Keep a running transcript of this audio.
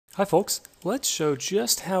Hi folks, let's show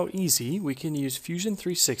just how easy we can use Fusion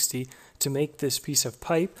 360 to make this piece of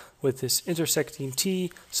pipe with this intersecting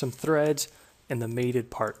T, some threads, and the mated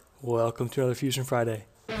part. Welcome to another Fusion Friday.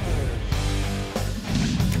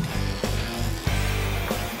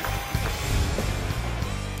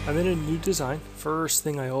 I'm in a new design. First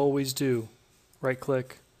thing I always do, right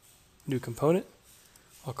click, new component.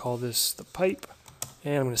 I'll call this the pipe,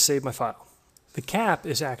 and I'm going to save my file. The cap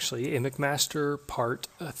is actually a McMaster part,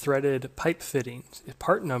 a threaded pipe fitting.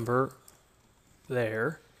 Part number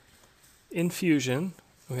there. In Fusion,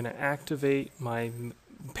 I'm going to activate my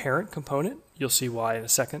parent component. You'll see why in a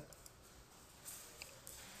second.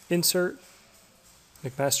 Insert,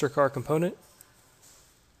 McMaster car component.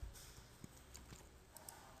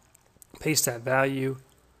 Paste that value.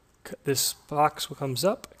 This box comes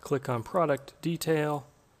up. Click on product detail.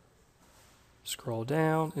 Scroll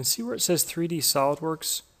down and see where it says 3D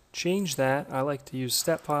SolidWorks. Change that. I like to use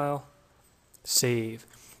step file. Save.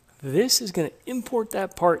 This is going to import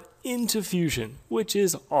that part into Fusion, which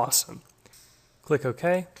is awesome. Click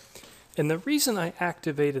OK. And the reason I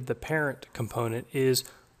activated the parent component is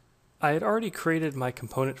I had already created my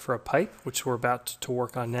component for a pipe, which we're about to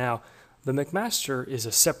work on now. The McMaster is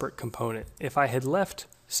a separate component. If I had left,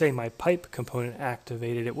 say, my pipe component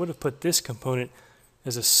activated, it would have put this component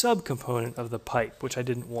as a subcomponent of the pipe, which I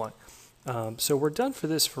didn't want. So we're done for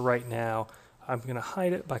this for right now. I'm going to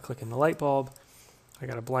hide it by clicking the light bulb. I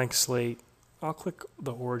got a blank slate. I'll click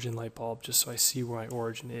the origin light bulb just so I see where my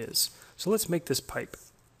origin is. So let's make this pipe.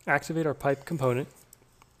 Activate our pipe component.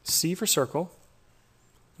 C for circle.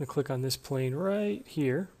 I'm going to click on this plane right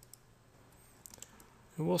here.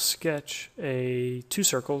 And we'll sketch two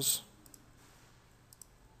circles.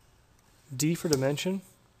 D for dimension.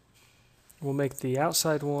 We'll make the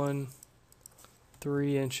outside one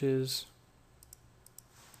 3 inches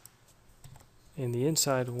and the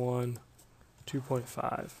inside one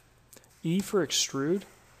 2.5. E for extrude.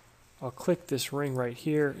 I'll click this ring right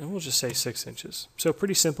here and we'll just say 6 inches. So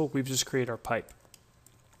pretty simple. We've just created our pipe.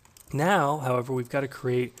 Now, however, we've got to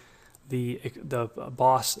create the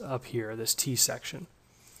boss up here, this T section.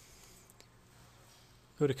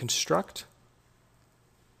 Go to construct,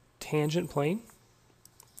 tangent plane.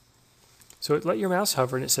 So let your mouse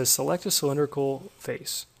hover and it says select a cylindrical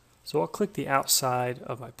face. So I'll click the outside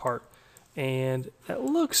of my part and that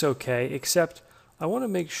looks okay, except I want to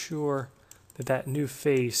make sure that that new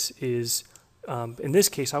face is, in this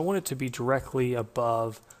case, I want it to be directly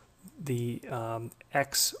above the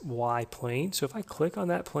XY plane. So if I click on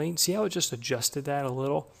that plane, see how it just adjusted that a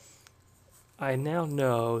little? I now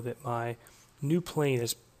know that my new plane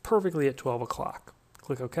is perfectly at 12 o'clock.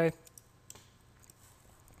 Click OK.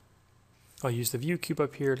 I'll use the view cube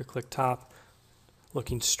up here to click top,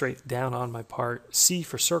 looking straight down on my part. C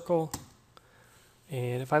for circle.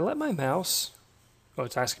 And if I let my mouse,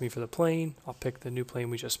 it's asking me for the plane. I'll pick the new plane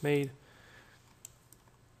we just made.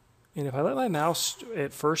 And if I let my mouse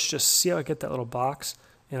at first, just see how I get that little box,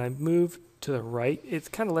 and I move to the right,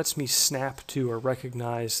 it kind of lets me snap to or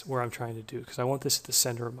recognize where I'm trying to do, because I want this at the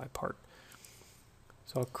center of my part.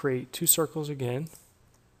 So I'll create 2 circles again.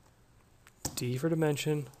 D for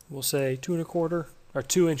dimension, we'll say 2 1/4 or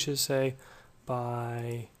 2 inches, say,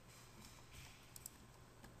 by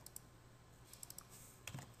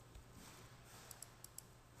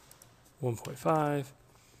 1.5,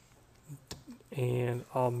 and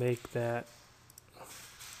I'll make that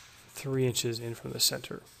 3 inches in from the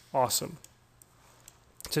center. Awesome.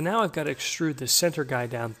 So now I've got to extrude the center guy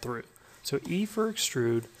down through. So E for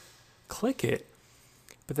extrude, click it,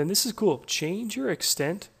 but then this is cool. Change your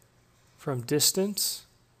extent from distance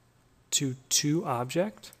to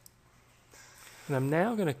object. And I'm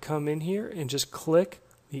now going to come in here and just click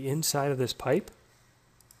the inside of this pipe.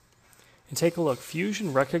 And take a look.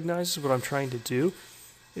 Fusion recognizes what I'm trying to do.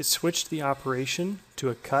 It switched the operation to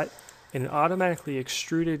a cut, and it automatically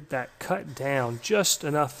extruded that cut down just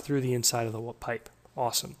enough through the inside of the pipe.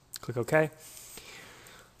 Awesome. Click OK.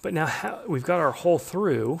 But now we've got our hole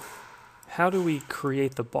through. How do we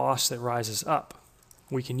create the boss that rises up?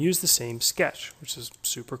 We can use the same sketch, which is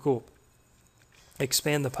super cool.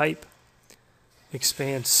 Expand the pipe,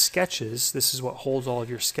 expand sketches. This is what holds all of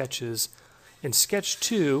your sketches. And sketch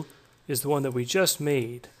 2 is the one that we just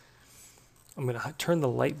made. I'm going to turn the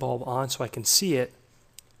light bulb on so I can see it.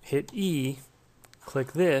 Hit E,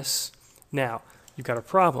 click this. Now, you've got a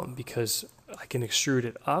problem because I can extrude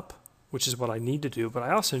it up, which is what I need to do, but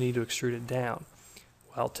I also need to extrude it down.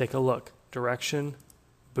 Well, take a look. Direction,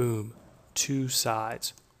 boom. 2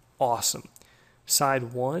 sides. Awesome.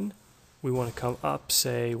 Side 1, we want to come up,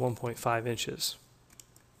 say, 1.5 inches.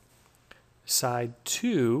 Side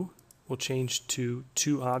 2, will change to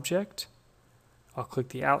to object. I'll click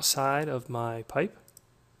the outside of my pipe,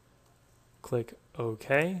 click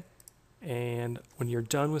OK, and when you're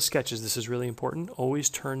done with sketches, this is really important, always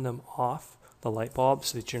turn them off, the light bulb,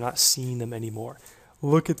 so that you're not seeing them anymore.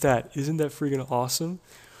 Look at that. Isn't that freaking awesome?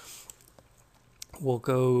 We'll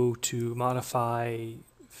go to modify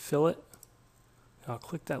fillet. I'll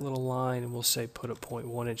click that little line and we'll say put a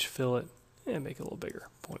 0.1 inch fillet and make it a little bigger,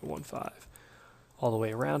 0.15, all the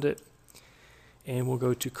way around it. And we'll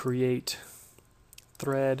go to create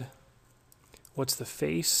thread. What's the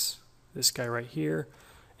face? This guy right here.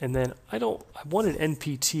 And then I want an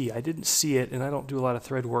NPT. I didn't see it, and I don't do a lot of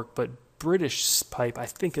thread work, but British pipe I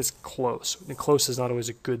think is close. And close is not always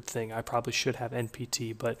a good thing. I probably should have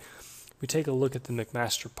NPT, but if we take a look at the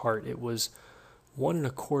McMaster part, it was 1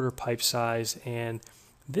 1/4 pipe size, and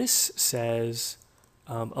this says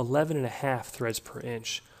 11.5 threads per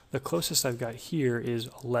inch. The closest I've got here is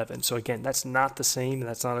 11. So again, that's not the same, and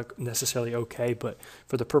that's not necessarily okay, but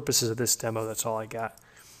for the purposes of this demo, that's all I got.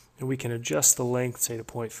 And we can adjust the length, say to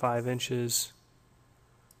 0.5 inches,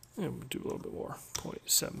 and we'll do a little bit more,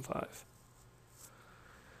 0.75.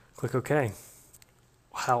 Click OK.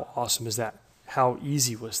 How awesome is that? How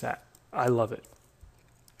easy was that? I love it.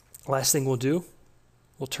 Last thing we'll do,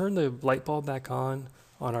 we'll turn the light bulb back on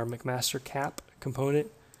our McMaster cap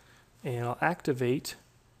component, and I'll activate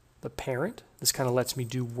the parent. This kind of lets me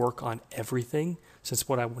do work on everything, since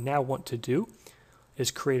what I now want to do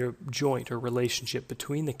is create a joint or relationship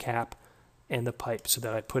between the cap and the pipe so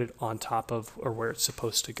that I put it on top of or where it's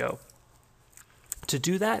supposed to go. To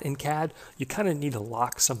do that in CAD, you kind of need to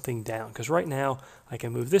lock something down, because right now I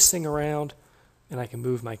can move this thing around and I can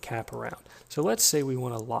move my cap around. So let's say we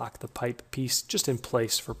want to lock the pipe piece just in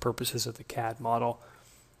place for purposes of the CAD model.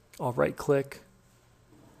 I'll right click,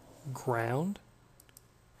 ground.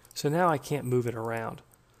 So now I can't move it around.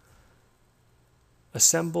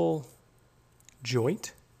 Assemble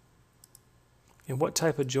joint. And what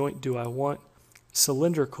type of joint do I want?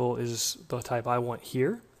 Cylindrical is the type I want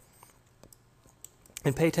here.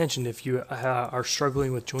 And pay attention if you are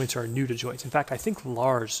struggling with joints or are new to joints. In fact, I think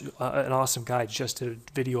Lars, an awesome guy, just did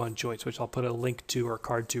a video on joints, which I'll put a link to or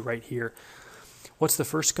card to right here. What's the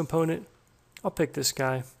first component? I'll pick this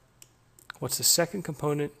guy. What's the second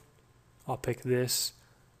component? I'll pick this.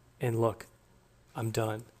 And look, I'm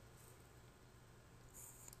done.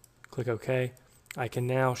 Click OK. I can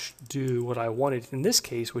now do what I wanted in this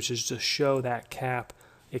case, which is to show that cap.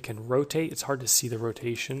 It can rotate. It's hard to see the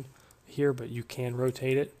rotation here, but you can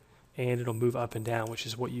rotate it, and it'll move up and down, which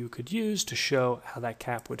is what you could use to show how that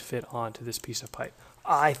cap would fit onto this piece of pipe.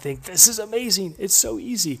 I think this is amazing. It's so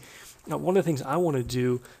easy. Now, one of the things I want to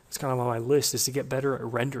do, it's kind of on my list, is to get better at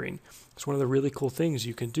rendering. So one of the really cool things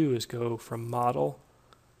you can do is go from model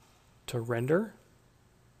to render.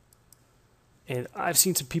 And I've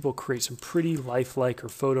seen some people create some pretty lifelike or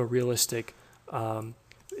photorealistic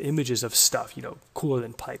images of stuff, you know, cooler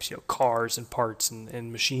than pipes, you know, cars and parts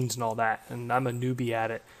and machines and all that. And I'm a newbie at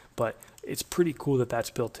it, but it's pretty cool that that's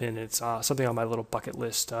built in. It's something on my little bucket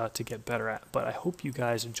list to get better at. But I hope you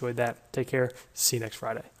guys enjoyed that. Take care. See you next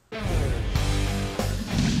Friday.